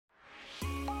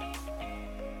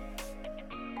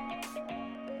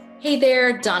Hey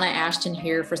there, Donna Ashton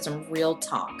here for some real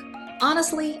talk.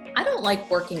 Honestly, I don't like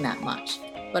working that much,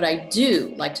 but I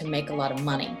do like to make a lot of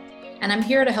money. And I'm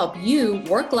here to help you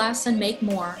work less and make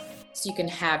more so you can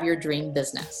have your dream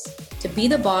business. To be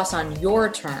the boss on your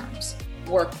terms,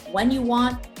 work when you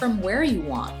want, from where you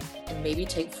want, and maybe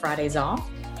take Fridays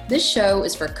off. This show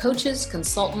is for coaches,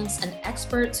 consultants, and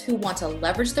experts who want to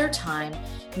leverage their time,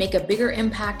 make a bigger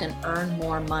impact, and earn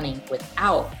more money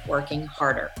without working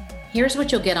harder. Here's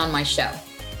what you'll get on my show.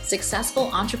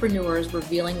 Successful entrepreneurs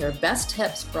revealing their best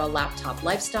tips for a laptop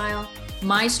lifestyle,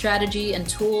 my strategy and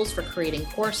tools for creating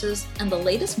courses, and the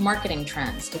latest marketing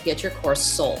trends to get your course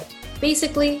sold.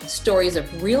 Basically, stories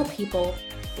of real people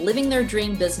living their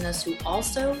dream business who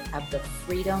also have the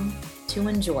freedom to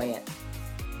enjoy it.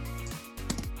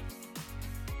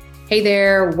 Hey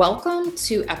there, welcome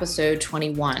to episode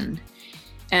 21.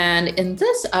 And in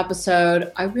this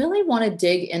episode, I really want to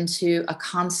dig into a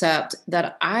concept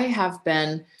that I have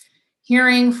been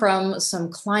hearing from some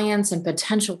clients and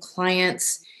potential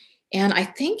clients. And I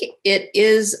think it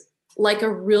is like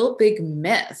a real big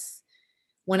myth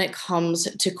when it comes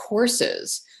to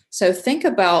courses. So think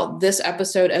about this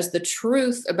episode as the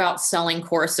truth about selling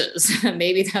courses.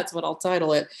 Maybe that's what I'll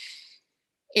title it.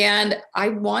 And I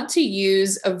want to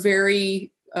use a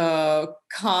very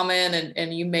common,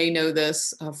 and you may know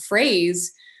this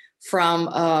phrase from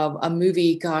a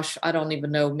movie, gosh, I don't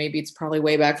even know, maybe it's probably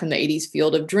way back from the 80s,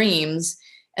 Field of Dreams.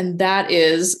 And that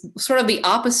is sort of the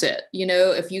opposite. You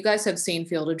know, if you guys have seen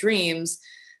Field of Dreams,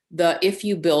 if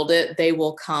you build it, they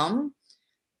will come.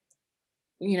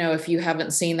 You know, if you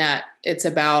haven't seen that, it's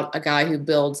about a guy who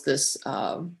builds this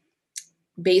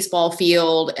baseball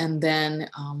field, and then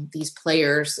these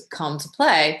players come to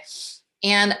play.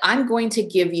 And I'm going to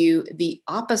give you the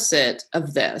opposite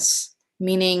of this,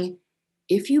 meaning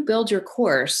if you build your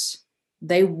course,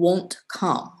 they won't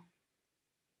come.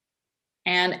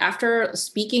 And after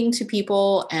speaking to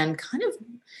people and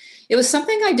it was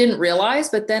something I didn't realize,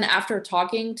 but then after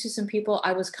talking to some people,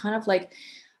 I was kind of like,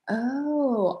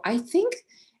 oh, I think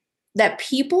that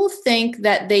people think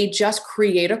that they just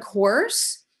create a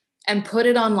course and put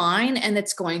it online and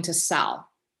it's going to sell.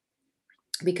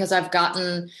 Because I've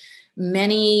gotten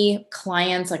many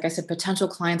clients, like I said, potential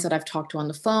clients that I've talked to on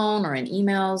the phone or in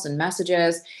emails and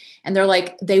messages, and they're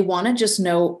like, they want to just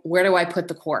know, where do I put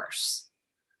the course,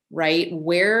 right?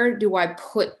 Where do I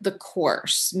put the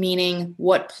course? Meaning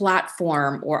what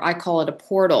platform, or I call it a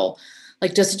portal.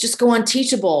 Like, does it just go on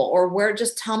Teachable, or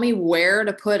just tell me where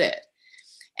to put it?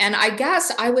 And I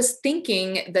guess I was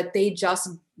thinking that they just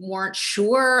weren't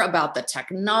sure about the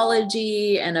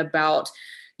technology and about,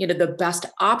 the best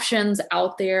options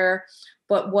out there.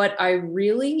 But what I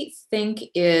really think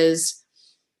is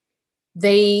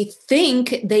they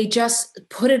think they just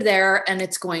put it there and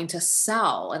it's going to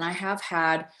sell. And I have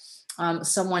had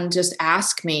someone just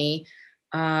ask me,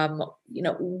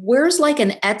 where's like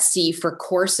an Etsy for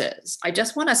courses? I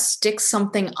just want to stick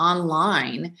something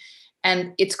online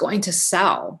and it's going to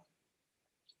sell.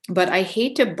 But I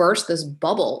hate to burst this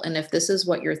bubble. And if this is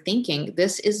what you're thinking,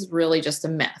 this is really just a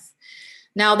myth.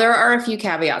 Now, there are a few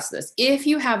caveats to this. If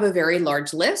you have a very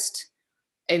large list,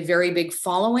 a very big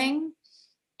following,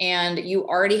 and you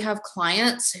already have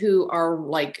clients who are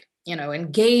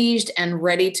engaged and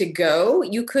ready to go,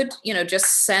 you could,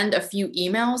 just send a few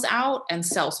emails out and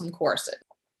sell some courses.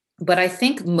 But I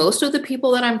think most of the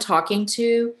people that I'm talking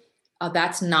to,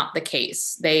 that's not the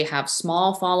case. They have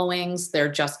small followings. They're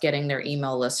just getting their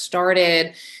email list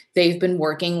started. They've been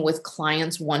working with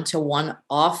clients one-to-one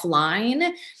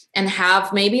offline and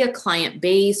have maybe a client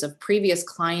base of previous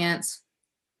clients,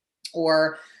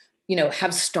 or,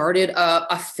 have started a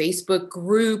Facebook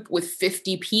group with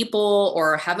 50 people,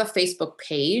 or have a Facebook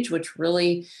page, which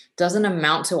really doesn't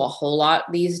amount to a whole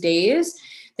lot these days.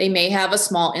 They may have a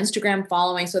small Instagram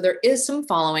following. So there is some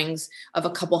followings of a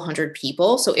couple hundred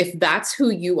people. So if that's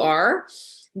who you are,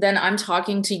 then I'm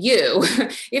talking to you.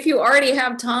 If you already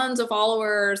have tons of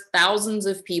followers, thousands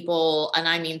of people, and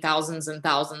I mean thousands and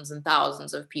thousands and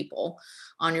thousands of people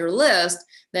on your list,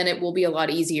 then it will be a lot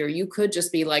easier. You could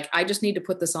just be like, I just need to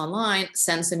put this online,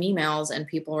 send some emails, and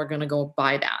people are going to go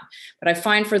buy that. But I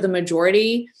find for the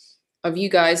majority of you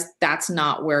guys, that's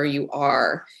not where you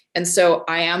are. And so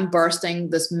I am bursting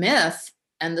this myth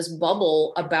and this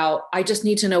bubble about, I just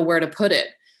need to know where to put it,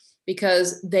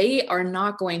 because they are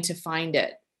not going to find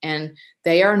it. And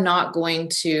they are not going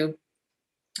to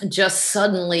just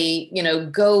suddenly,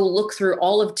 go look through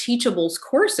all of Teachable's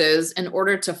courses in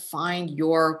order to find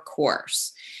your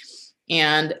course.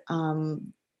 And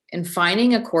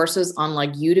finding a courses on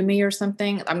like Udemy or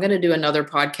something, I'm going to do another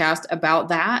podcast about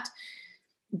that.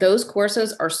 those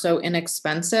courses are so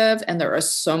inexpensive and there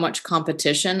is so much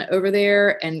competition over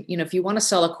there. And, if you want to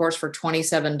sell a course for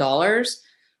 $27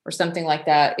 or something like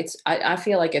that, I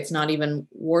feel like it's not even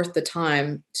worth the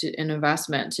time to an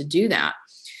investment to do that.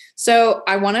 So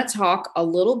I want to talk a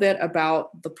little bit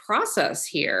about the process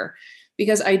here,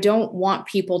 because I don't want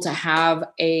people to have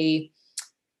a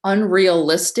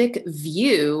unrealistic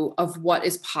view of what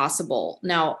is possible.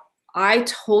 Now, I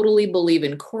totally believe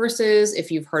in courses.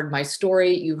 If you've heard my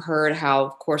story, you've heard how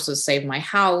courses saved my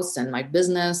house and my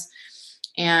business.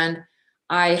 And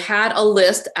I had a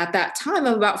list at that time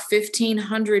of about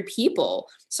 1,500 people.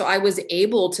 So I was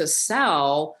able to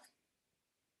sell,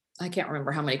 I can't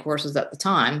remember how many courses at the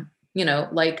time,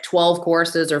 like 12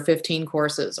 courses or 15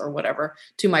 courses or whatever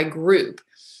to my group.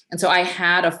 And so I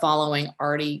had a following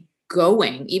already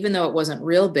going. Even though it wasn't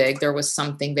real big, there was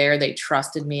something there. They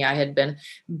trusted me. I had been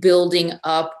building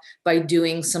up by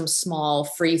doing some small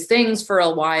free things for a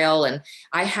while, and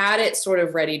I had it sort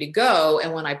of ready to go.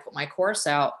 And when I put my course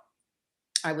out,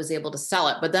 I was able to sell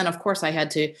it. But then, of course, I had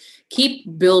to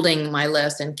keep building my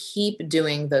list and keep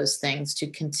doing those things to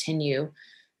continue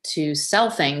to sell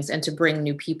things and to bring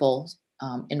new people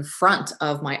in front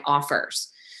of my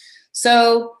offers.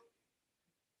 So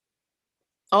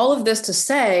all of this to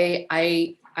say,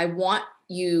 I want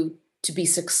you to be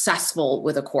successful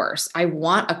with a course. I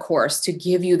want a course to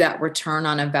give you that return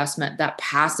on investment, that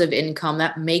passive income,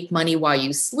 that make money while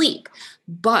you sleep.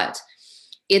 But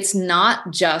it's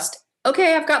not just,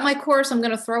 okay, I've got my course, I'm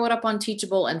going to throw it up on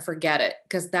Teachable and forget it,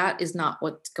 because that is not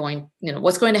what's going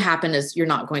to happen. Is you're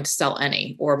not going to sell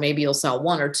any, or maybe you'll sell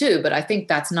one or two, but I think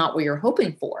that's not what you're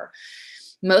hoping for.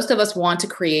 Most of us want to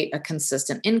create a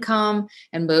consistent income,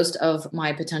 and most of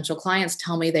my potential clients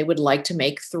tell me they would like to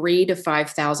make $3,000 to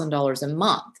 $5,000 a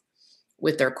month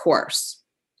with their course.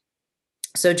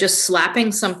 So just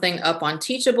slapping something up on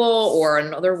Teachable or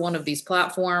another one of these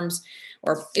platforms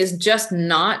is just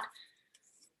not,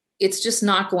 it's just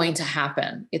not going to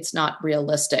happen. It's not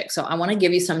realistic. So I want to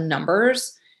give you some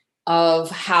numbers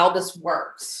of how this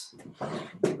works.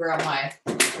 Let me grab my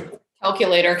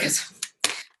calculator because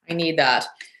I need that.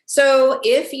 So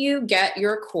if you get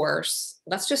your course,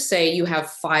 let's just say you have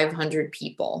 500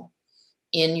 people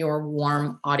in your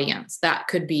warm audience. That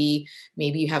could be,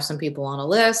 maybe you have some people on a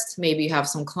list, maybe you have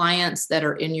some clients that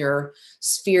are in your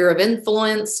sphere of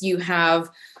influence, you have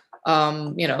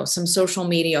some social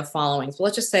media followings. But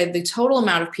let's just say the total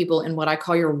amount of people in what I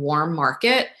call your warm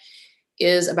market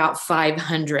is about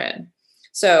 500.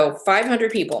 So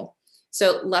 500 people.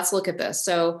 So let's look at this.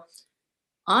 So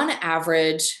on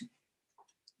average,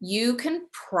 you can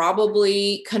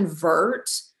probably convert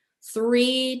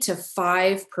 3 to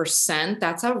 5%.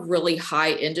 That's a really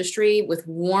high industry with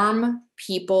warm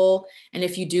people. And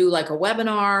if you do like a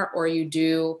webinar or you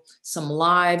do some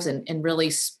lives and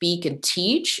really speak and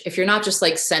teach, if you're not just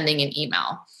like sending an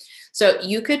email. So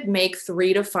you could make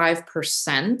 3 to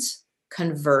 5%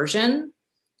 conversion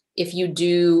if you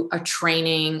do a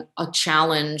training, a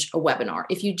challenge, a webinar.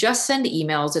 If you just send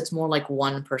emails, it's more like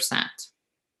 1%.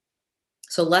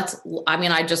 So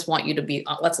I just want you to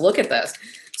let's look at this.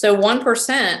 So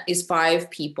 1% is 5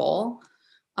 people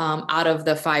out of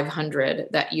the 500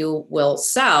 that you will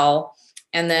sell.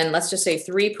 And then let's just say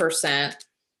 3%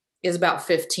 is about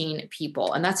 15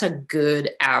 people. And that's a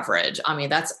good average. I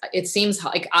mean, it seems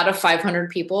like out of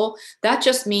 500 people, that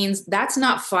just means that's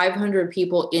not 500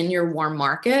 people in your warm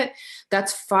market.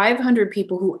 That's 500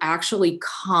 people who actually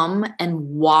come and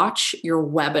watch your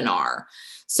webinar.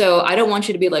 So I don't want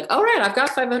you to be like, all right, I've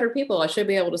got 500 people. I should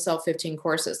be able to sell 15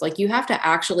 courses. Like, you have to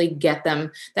actually get them.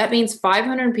 That means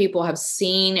 500 people have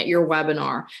seen your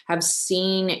webinar, have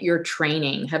seen your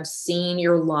training, have seen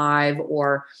your live,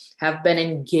 or have been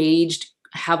engaged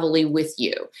heavily with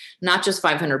you, not just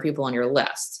 500 people on your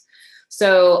list.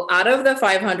 So out of the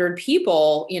 500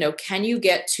 people, can you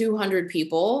get 200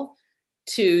 people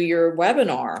to your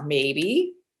webinar?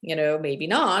 Maybe, maybe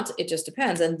not. It just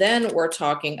depends. And then we're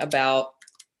talking about,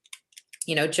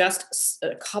 just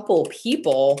a couple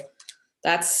people,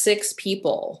 that's 6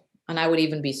 people. And I would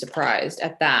even be surprised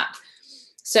at that.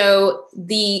 So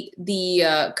the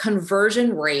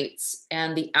conversion rates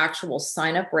and the actual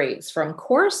sign up rates from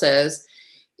courses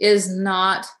is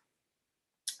not,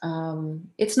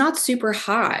 it's not super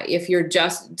high if you're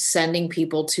just sending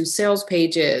people to sales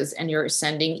pages and you're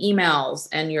sending emails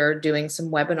and you're doing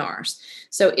some webinars.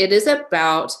 So it is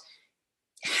about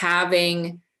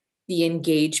having the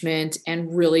engagement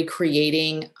and really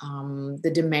creating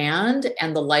the demand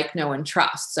and the like, know, and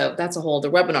trust. So that's a whole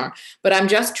other webinar, but I'm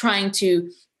just trying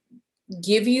to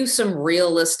give you some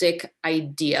realistic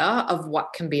idea of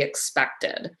what can be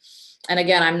expected. And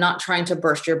again, I'm not trying to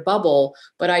burst your bubble,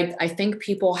 but I think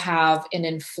people have an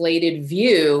inflated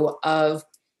view of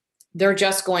they're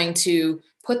just going to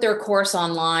put their course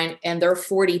online and their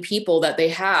 40 people that they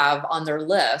have on their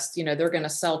list, they're going to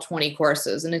sell 20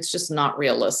 courses, and it's just not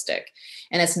realistic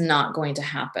and it's not going to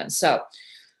happen. So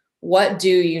what do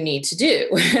you need to do?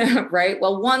 Right?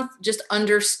 Well, one, just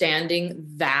understanding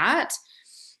that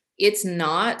it's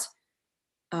not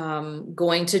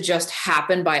going to just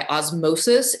happen by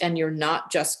osmosis, and you're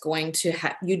not just going to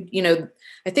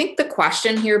I think the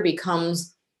question here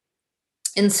becomes,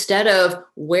 instead of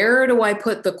where do I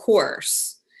put the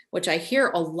course, which I hear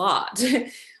a lot,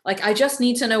 like, I just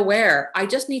need to know where. I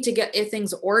just need to get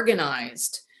things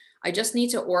organized. I just need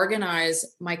to organize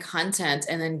my content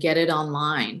and then get it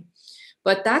online.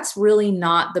 But that's really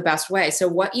not the best way. So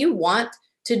what you want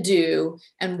to do,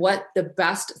 and what the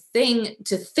best thing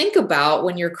to think about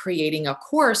when you're creating a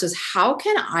course, is how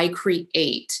can I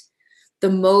create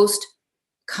the most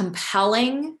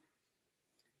compelling,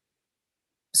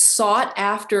 sought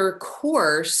after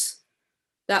course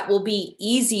that will be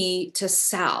easy to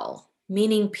sell,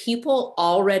 meaning people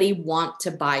already want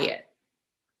to buy it.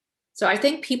 So I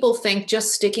think people think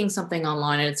just sticking something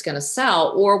online and it's going to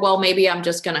sell, or, well, maybe I'm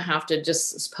just going to have to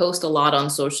just post a lot on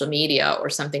social media or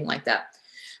something like that.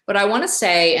 But I want to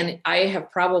say, and I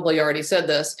have probably already said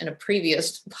this in a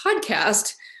previous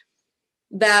podcast,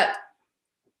 that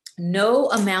no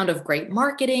amount of great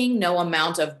marketing, no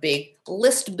amount of big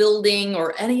list building,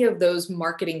 or any of those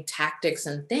marketing tactics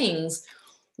and things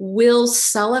will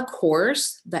sell a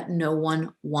course that no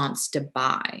one wants to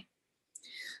buy.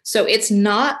 So it's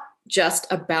not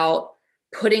just about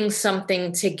putting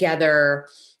something together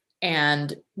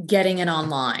and getting it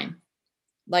online.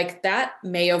 Like, that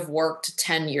may have worked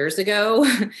 10 years ago,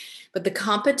 but the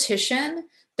competition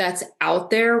that's out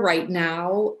there right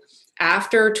now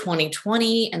after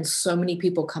 2020, and so many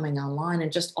people coming online,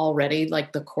 and just already,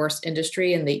 like, the course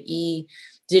industry and the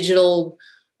digital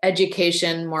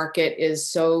education market is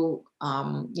so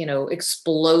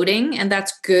exploding, and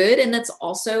that's good. And it's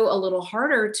also a little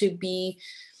harder to be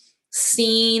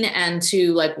seen, and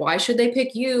to, like, why should they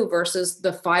pick you versus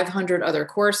the 500 other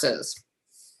courses?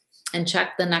 And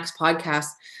check the next podcast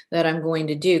that I'm going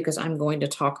to do, because I'm going to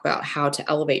talk about how to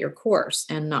elevate your course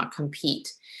and not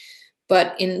compete.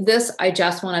 But in this, I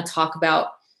just want to talk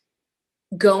about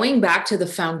going back to the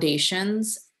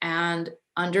foundations and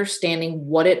understanding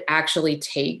what it actually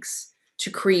takes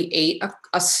to create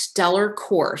a stellar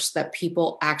course that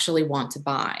people actually want to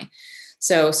buy.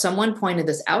 So someone pointed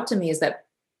this out to me, is that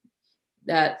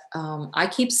I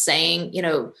keep saying,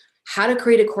 how to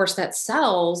create a course that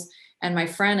sells. And my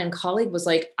friend and colleague was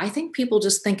like, I think people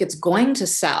just think it's going to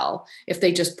sell if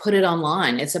they just put it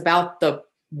online. It's about the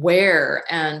where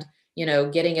and,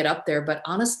 getting it up there. But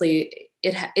honestly,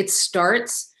 it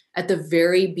starts at the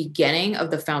very beginning of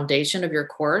the foundation of your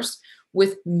course,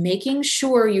 with making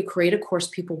sure you create a course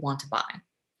people want to buy.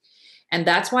 And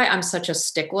that's why I'm such a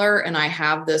stickler. And I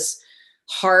have this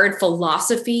hard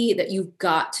philosophy that you've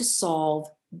got to solve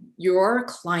your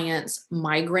client's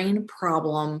migraine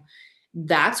problem.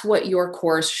 That's what your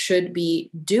course should be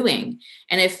doing.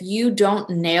 And if you don't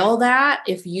nail that,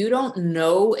 if you don't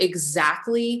know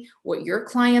exactly what your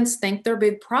clients think their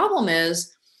big problem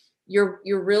is, you're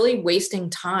really wasting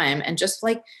time and just,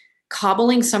 like,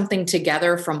 cobbling something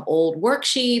together from old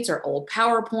worksheets or old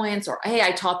PowerPoints, or, hey,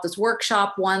 I taught this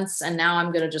workshop once and now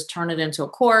I'm going to just turn it into a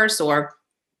course, or,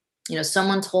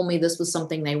 someone told me this was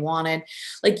something they wanted.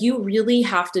 Like, you really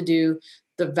have to do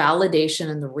the validation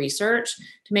and the research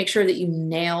to make sure that you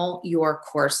nail your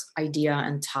course idea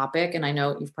and topic. And I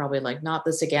know you've probably like, not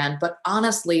this again, but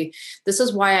honestly, this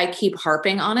is why I keep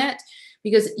harping on it,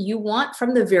 because you want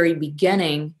from the very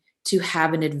beginning to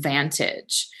have an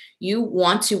advantage. You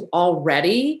want to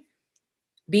already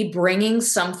be bringing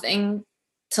something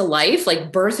to life,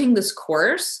 like birthing this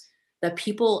course that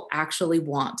people actually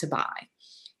want to buy.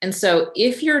 And so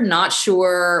if you're not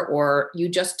sure, or you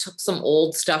just took some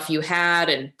old stuff you had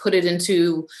and put it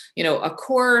into, a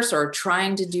course, or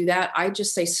trying to do that, I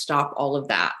just say stop all of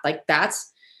that. Like,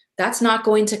 that's not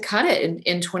going to cut it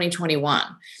in 2021.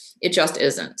 It just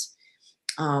isn't.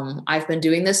 I've been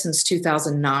doing this since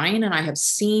 2009, and I have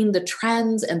seen the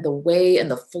trends and the way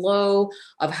and the flow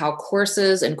of how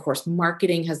courses and course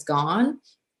marketing has gone.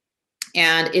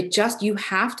 And you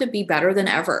have to be better than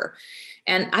ever.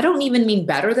 And I don't even mean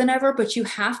better than ever, but you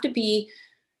have to be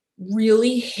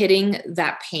really hitting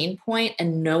that pain point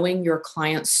and knowing your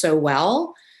clients so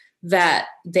well that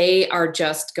they are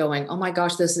just going, oh my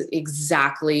gosh, this is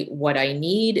exactly what I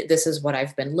need. This is what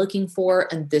I've been looking for.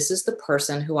 And this is the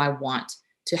person who I want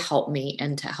to help me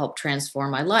and to help transform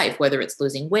my life, whether it's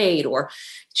losing weight or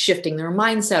shifting their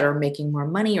mindset or making more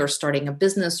money or starting a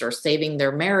business or saving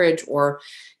their marriage or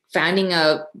finding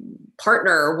a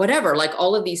partner or whatever, like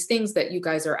all of these things that you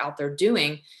guys are out there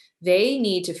doing, they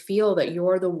need to feel that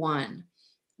you're the one,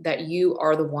 that you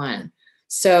are the one.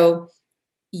 So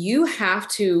you have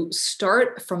to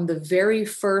start from the very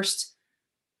first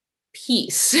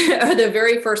piece or the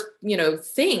very first,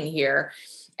 thing here,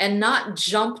 and not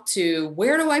jump to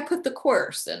where do I put the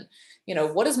course and,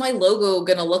 what is my logo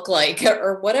going to look like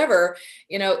or whatever.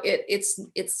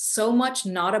 It's so much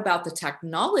not about the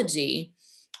technology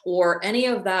or any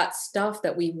of that stuff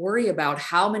that we worry about,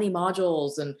 how many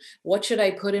modules and what should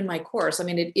I put in my course. I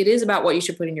mean, it is about what you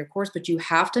should put in your course, but you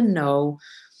have to know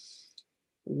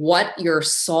what you're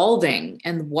solving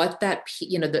and what that,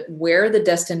 where the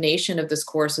destination of this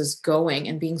course is going,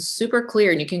 and being super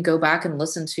clear. And you can go back and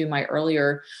listen to my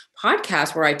earlier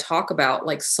podcast where I talk about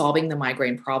like solving the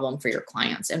migraine problem for your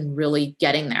clients and really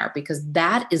getting there, because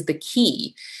that is the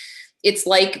key. It's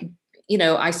like,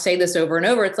 I say this over and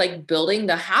over, it's like building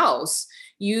the house.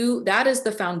 That is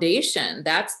the foundation.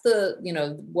 That's the,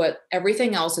 what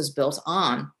everything else is built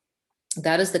on.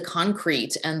 That is the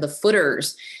concrete and the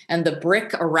footers and the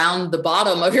brick around the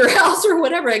bottom of your house or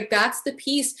whatever. Like that's the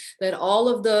piece that all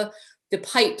of the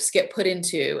pipes get put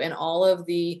into and all of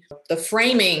the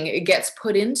framing gets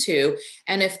put into.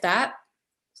 And if that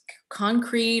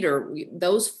concrete or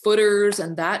those footers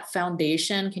and that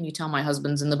foundation, can you tell my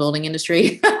husband's in the building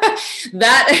industry?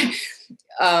 That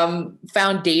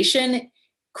foundation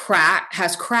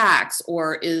has cracks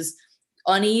or is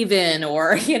uneven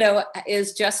or,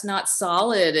 is just not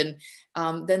solid.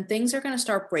 And then things are going to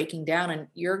start breaking down, and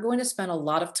you're going to spend a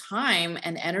lot of time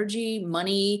and energy,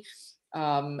 money,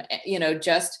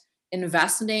 just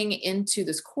investing into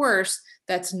this course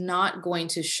that's not going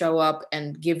to show up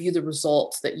and give you the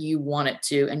results that you want it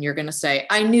to. And you're going to say,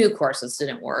 I knew courses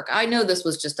didn't work. I know this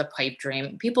was just a pipe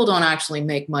dream. People don't actually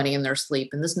make money in their sleep.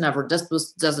 And this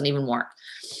doesn't even work.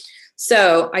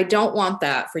 So I don't want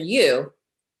that for you.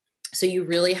 So you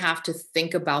really have to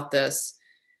think about this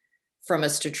from a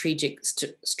strategic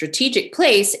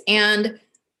place. And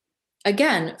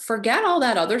again, forget all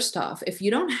that other stuff. If you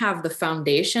don't have the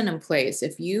foundation in place,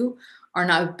 if you are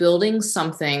not building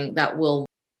something that will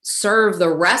serve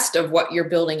the rest of what you're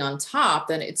building on top,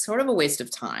 then it's sort of a waste of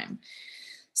time.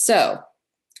 So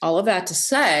all of that to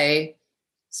say,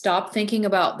 stop thinking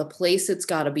about the place it's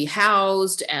got to be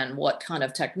housed and what kind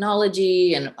of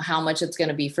technology and how much it's going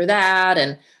to be for that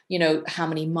and, how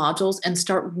many modules, and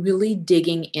start really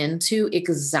digging into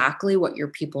exactly what your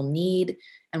people need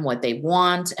and what they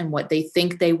want and what they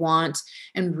think they want,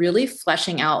 and really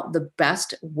fleshing out the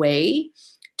best way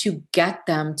to get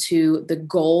them to the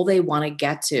goal they want to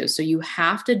get to. So you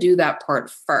have to do that part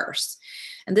first.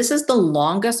 And this is the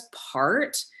longest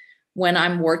part when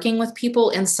I'm working with people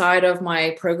inside of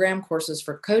my program courses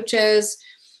for coaches.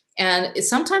 And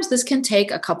sometimes this can take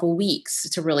a couple weeks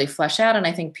to really flesh out. And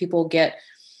I think people get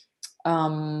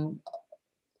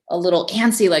a little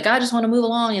antsy, like, I just want to move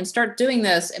along and start doing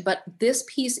this. But this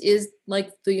piece is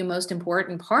like the most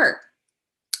important part,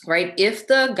 right? If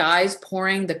the guys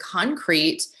pouring the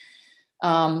concrete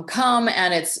come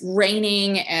and it's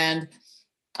raining and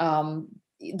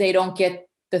they don't get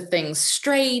the things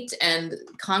straight and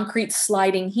concrete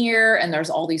sliding here and there's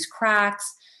all these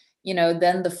cracks,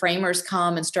 then the framers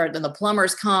come and then the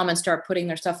plumbers come and start putting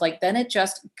their stuff, like, then it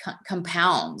just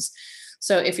compounds.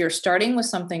 So if you're starting with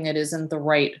something that isn't the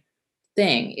right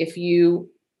thing, if you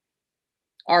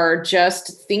are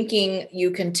just thinking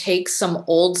you can take some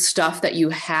old stuff that you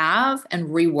have and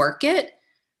rework it,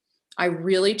 I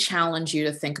really challenge you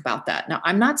to think about that. Now,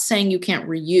 I'm not saying you can't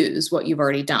reuse what you've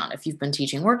already done. If you've been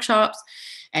teaching workshops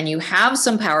and you have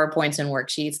some PowerPoints and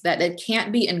worksheets, that it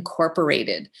can't be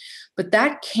incorporated, but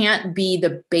that can't be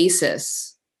the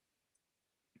basis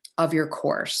of your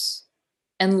course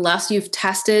unless you've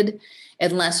tested,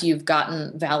 unless you've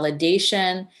gotten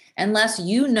validation, unless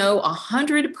you know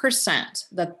 100%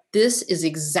 that this is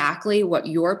exactly what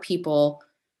your people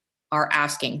are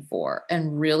asking for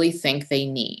and really think they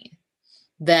need.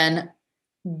 Then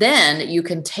you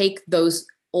can take those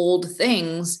old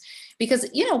things, because,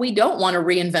 we don't want to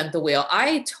reinvent the wheel.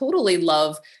 I totally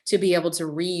love to be able to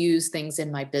reuse things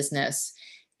in my business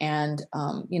and,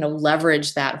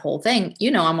 leverage that whole thing.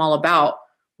 I'm all about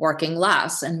working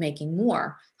less and making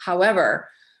more. However,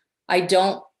 I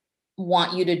don't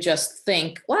want you to just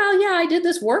think, well, yeah, I did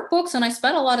this workbooks and I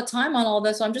spent a lot of time on all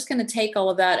this, so I'm just going to take all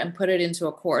of that and put it into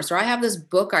a course. Or I have this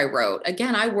book I wrote.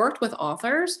 Again, I worked with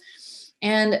authors,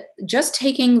 and just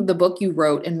taking the book you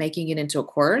wrote and making it into a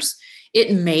course,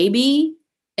 it may be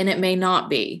and it may not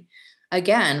be,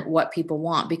 again, what people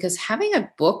want, because having a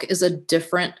book is a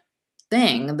different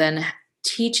thing than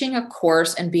teaching a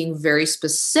course and being very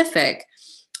specific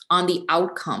on the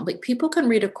outcome. Like people can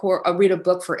read read a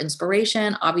book for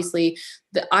inspiration. Obviously,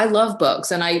 I love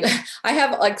books, and I I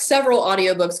have like several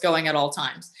audiobooks going at all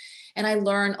times, and I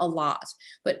learn a lot.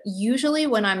 But usually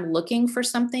when I'm looking for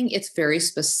something, it's very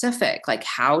specific, like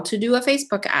how to do a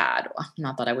Facebook ad.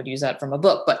 Not that I would use that from a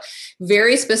book, but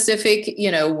very specific,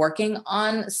 working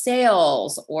on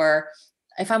sales. Or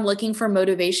if I'm looking for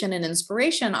motivation and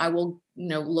inspiration, I will,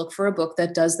 look for a book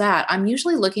that does that. I'm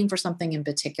usually looking for something in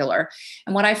particular.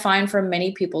 And what I find from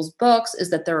many people's books is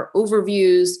that there are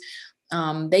overviews.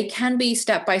 They can be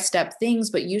step-by-step things,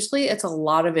 but usually it's a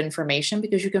lot of information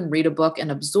because you can read a book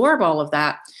and absorb all of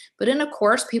that. But in a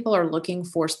course, people are looking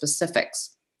for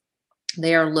specifics.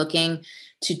 They are looking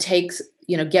to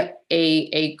get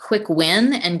a quick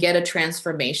win and get a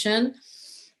transformation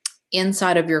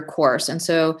inside of your course. And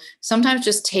so sometimes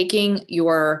just taking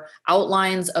your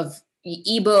outlines of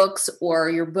ebooks or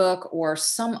your book or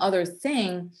some other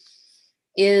thing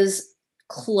is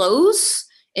close.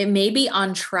 It may be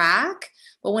on track,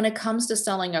 but when it comes to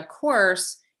selling a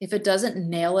course, if it doesn't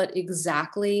nail it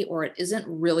exactly or it isn't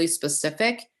really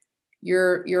specific,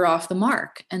 you're off the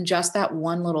mark. And just that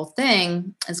one little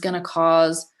thing is going to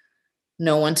cause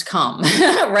no one to come,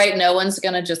 right? No one's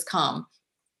going to just come.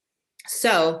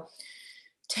 So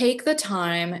take the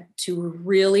time to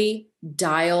really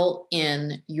dial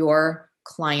in your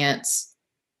clients'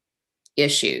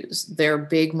 issues, their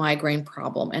big migraine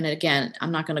problem. And again,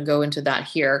 I'm not going to go into that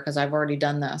here because I've already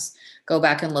done this. Go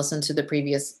back and listen to the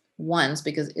previous ones,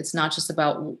 because it's not just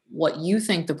about what you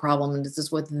think the problem is,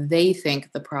 it's what they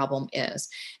think the problem is.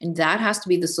 And that has to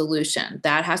be the solution.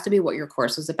 That has to be what your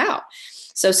course is about.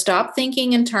 So stop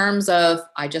thinking in terms of,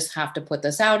 I just have to put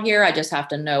this out here. I just have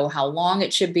to know how long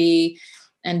it should be.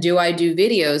 And do I do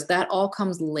videos? That all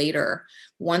comes later.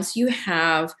 Once you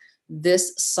have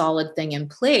this solid thing in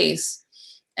place,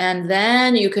 and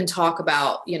then you can talk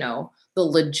about, the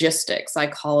logistics, I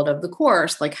call it, of the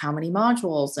course, like how many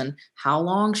modules and how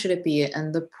long should it be,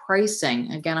 and the pricing.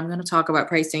 Again, I'm going to talk about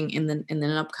pricing in an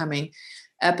upcoming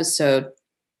episode.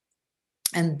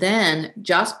 And then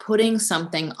just putting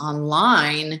something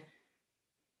online,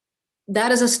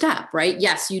 that is a step, right?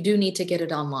 Yes, you do need to get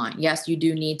it online. Yes, you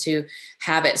do need to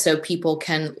have it so people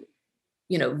can,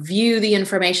 view the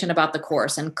information about the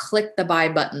course and click the buy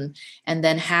button and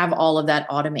then have all of that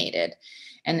automated.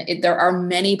 And there are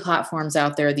many platforms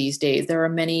out there these days. There are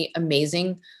many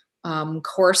amazing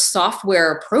course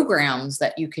software programs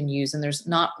that you can use, and there's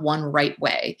not one right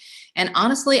way. And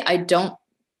honestly,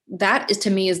 that is,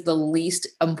 to me, is the least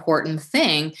important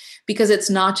thing, because it's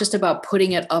not just about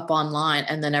putting it up online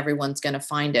and then everyone's going to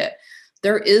find it.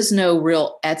 There is no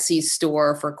real Etsy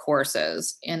store for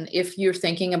courses. And if you're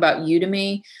thinking about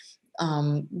Udemy,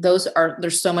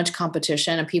 there's so much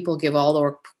competition, and people give all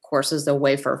their courses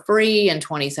away for free and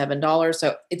 $27.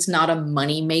 So it's not a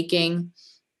money-making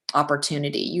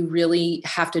opportunity. You really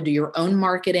have to do your own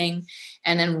marketing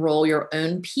and enroll your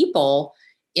own people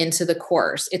into the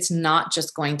course. It's not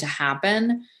just going to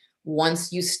happen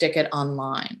once you stick it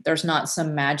online. There's not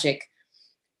some magic.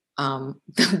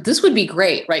 This would be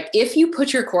great, right? If you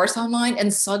put your course online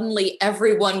and suddenly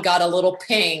everyone got a little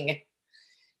ping,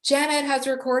 Janet has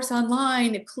her course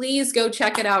online, please go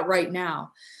check it out right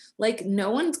now. Like, no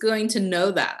one's going to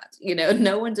know that,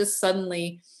 no one just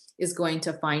suddenly is going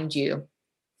to find you.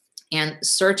 And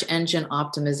search engine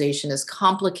optimization is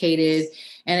complicated.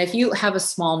 And if you have a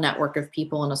small network of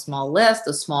people and a small list,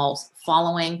 a small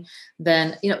following,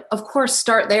 then, of course,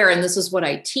 start there. And this is what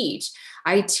I teach.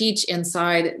 I teach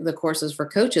inside the courses for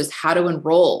coaches how to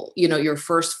enroll, your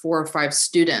first 4 or 5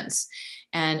 students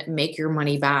and make your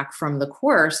money back from the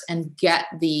course and get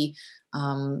the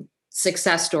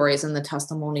success stories and the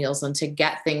testimonials, and to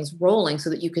get things rolling so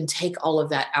that you can take all of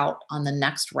that out on the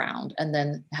next round and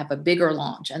then have a bigger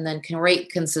launch and then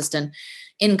create consistent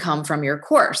income from your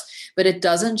course. But it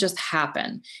doesn't just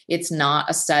happen. It's not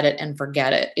a set it and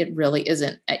forget it. It really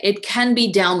isn't. It can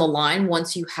be down the line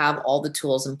once you have all the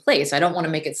tools in place. I don't want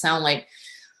to make it sound like,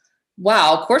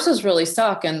 wow, courses really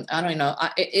suck. And I don't know,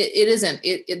 it isn't.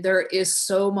 There is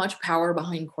so much power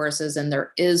behind courses, and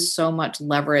there is so much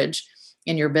leverage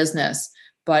in your business,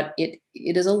 but it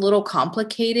is a little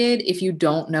complicated if you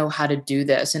don't know how to do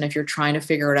this. And if you're trying to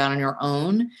figure it out on your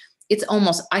own,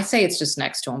 I say it's just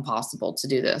next to impossible to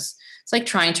do this. It's like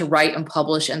trying to write and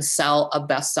publish and sell a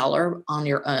bestseller on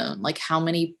your own. Like, how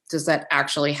many does that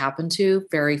actually happen to?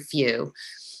 Very few.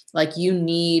 Like, you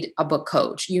need a book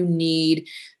coach. You need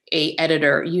a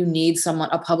editor, you need someone,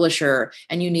 a publisher,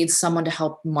 and you need someone to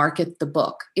help market the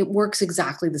book. It works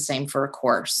exactly the same for a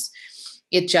course.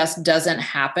 It just doesn't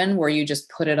happen where you just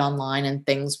put it online and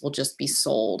things will just be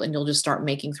sold and you'll just start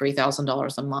making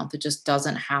 $3,000 a month. It just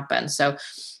doesn't happen. So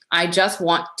I just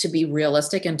want to be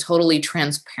realistic and totally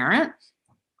transparent.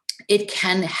 It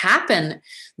can happen,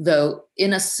 though,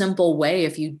 in a simple way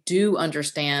if you do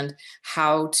understand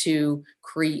how to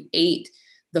create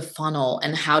the funnel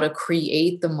and how to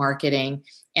create the marketing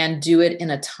and do it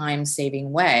in a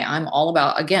time-saving way. I'm all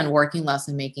about, again, working less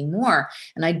and making more.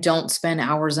 And I don't spend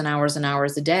hours and hours and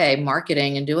hours a day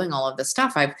marketing and doing all of this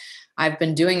stuff. I've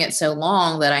been doing it so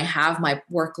long that I have my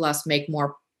work less, make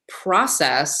more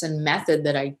process and method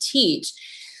that I teach.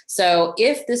 So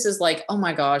if this is like, oh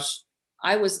my gosh,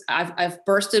 she's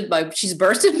bursted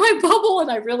my bubble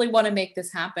and I really want to make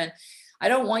this happen. I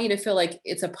don't want you to feel like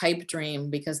it's a pipe dream,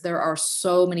 because there are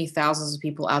so many thousands of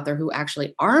people out there who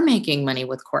actually are making money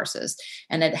with courses,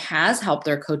 and it has helped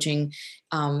their coaching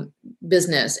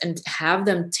business and have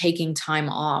them taking time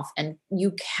off. And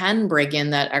you can bring in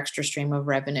that extra stream of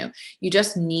revenue. You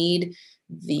just need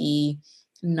the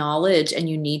knowledge and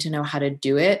you need to know how to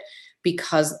do it.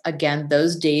 Because again,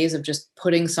 those days of just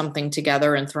putting something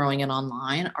together and throwing it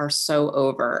online are so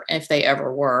over, if they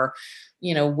ever were.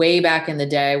 Way back in the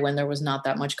day when there was not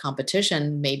that much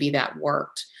competition, maybe that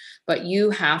worked. But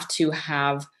you have to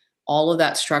have all of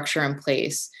that structure in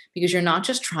place, because you're not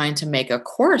just trying to make a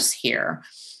course here.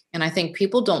 And I think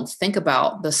people don't think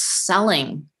about the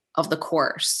selling of the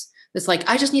course. It's like,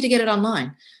 I just need to get it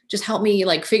online. Just help me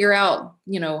figure out,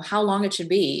 how long it should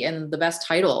be and the best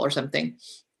title or something,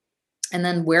 and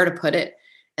then where to put it.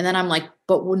 And then I'm like,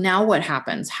 but now what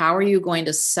happens? How are you going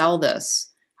to sell this?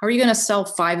 How are you going to sell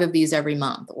 5 of these every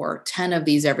month or 10 of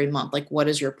these every month? What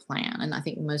is your plan? And I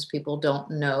think most people don't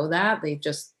know that. They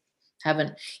just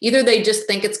haven't, either they just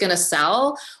think it's going to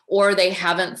sell, or they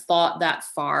haven't thought that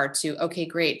far to, okay,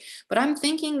 great. But I'm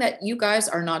thinking that you guys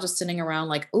are not just sitting around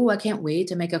like, oh, I can't wait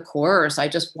to make a course. I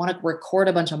just want to record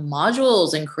a bunch of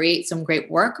modules and create some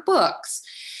great workbooks.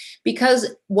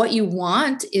 Because what you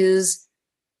want is,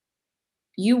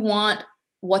 you want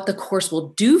what the course will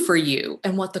do for you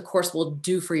and what the course will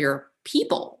do for your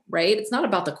people, right? It's not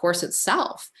about the course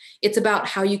itself. It's about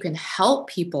how you can help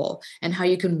people and how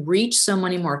you can reach so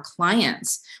many more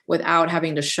clients without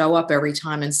having to show up every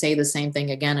time and say the same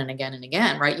thing again and again and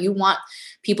again, right? You want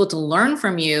people to learn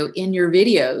from you in your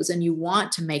videos, and you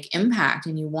want to make impact,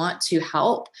 and you want to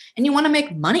help, and you want to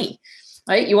make money.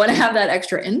 Right? You want to have that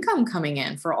extra income coming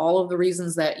in for all of the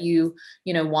reasons that you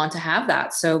want to have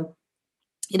that. So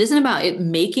it isn't about it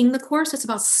making the course, it's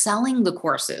about selling the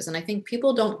courses. And I think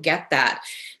people don't get that.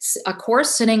 A course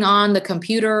sitting on the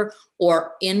computer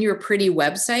or in your pretty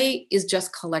website is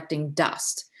just collecting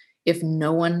dust if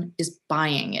no one is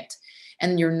buying it.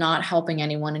 And you're not helping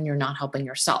anyone, and you're not helping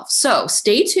yourself. So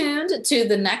stay tuned to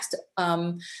the next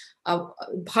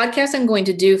podcast I'm going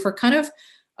to do for kind of,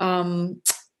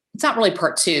 it's not really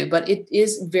part 2, but it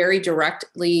is very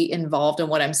directly involved in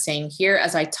what I'm saying here,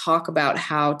 as I talk about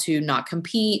how to not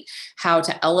compete, how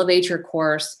to elevate your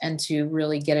course, and to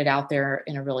really get it out there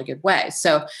in a really good way.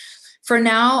 So for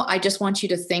now, I just want you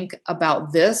to think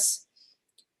about this,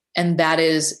 and that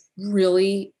is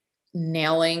really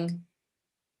nailing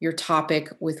your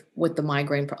topic with the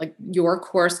migraine. Your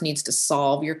course needs to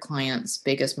solve your client's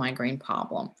biggest migraine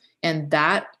problem. And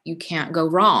that you can't go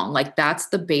wrong. That's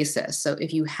the basis. So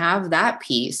if you have that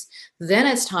piece, then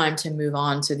it's time to move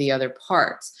on to the other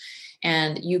parts.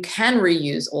 And you can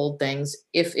reuse old things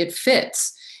if it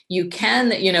fits. You can,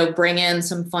 bring in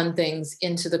some fun things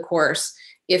into the course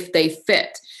if they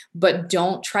fit, but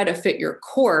don't try to fit your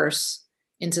course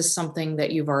into something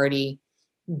that you've already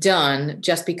done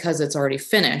just because it's already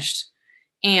finished.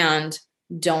 And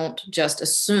don't just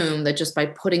assume that just by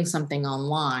putting something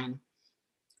online,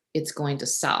 it's going to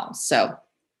sell. So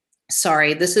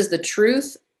sorry, this is the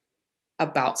truth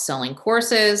about selling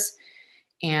courses.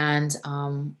 And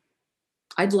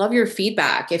I'd love your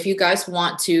feedback. If you guys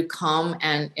want to come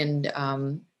and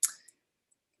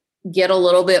get a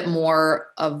little bit more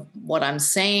of what I'm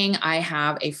saying, I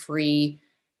have a free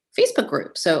Facebook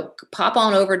group. So pop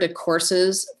on over to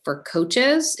Courses for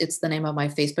Coaches. It's the name of my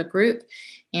Facebook group.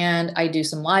 And I do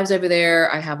some lives over there.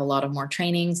 I have a lot of more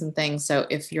trainings and things. So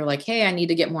if you're like, hey, I need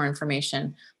to get more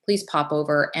information, please pop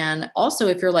over. And also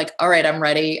if you're like, all right, I'm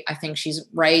ready, I think she's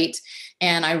right,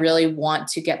 and I really want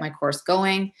to get my course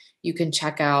going, you can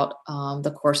check out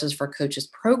the Courses for Coaches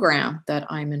program that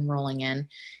I'm enrolling in.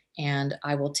 And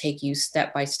I will take you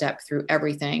step by step through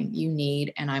everything you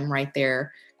need. And I'm right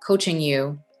there coaching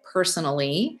you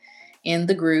personally in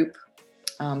the group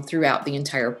throughout the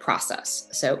entire process.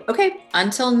 So, okay,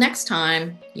 until next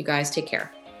time, you guys take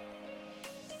care.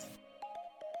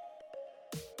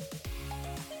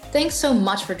 Thanks so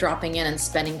much for dropping in and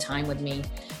spending time with me.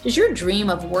 Does your dream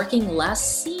of working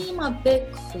less seem a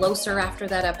bit closer after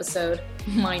that episode?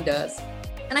 Mine does.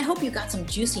 And I hope you got some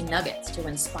juicy nuggets to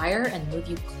inspire and move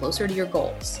you closer to your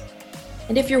goals.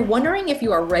 And if you're wondering if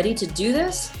you are ready to do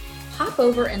this, hop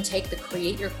over and take the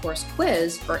Create Your Course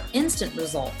quiz for instant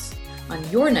results on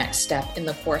your next step in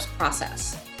the course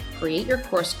process.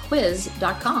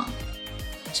 CreateYourCourseQuiz.com.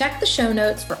 Check the show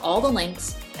notes for all the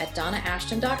links at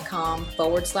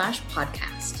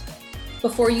donnaashton.com/podcast.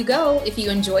 Before you go, if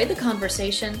you enjoyed the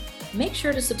conversation, make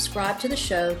sure to subscribe to the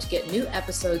show to get new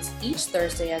episodes each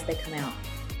Thursday as they come out.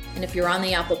 And if you're on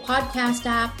the Apple Podcast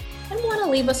app and want to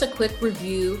leave us a quick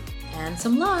review and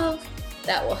some love,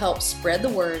 that will help spread the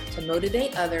word to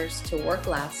motivate others to work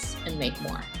less and make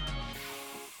more.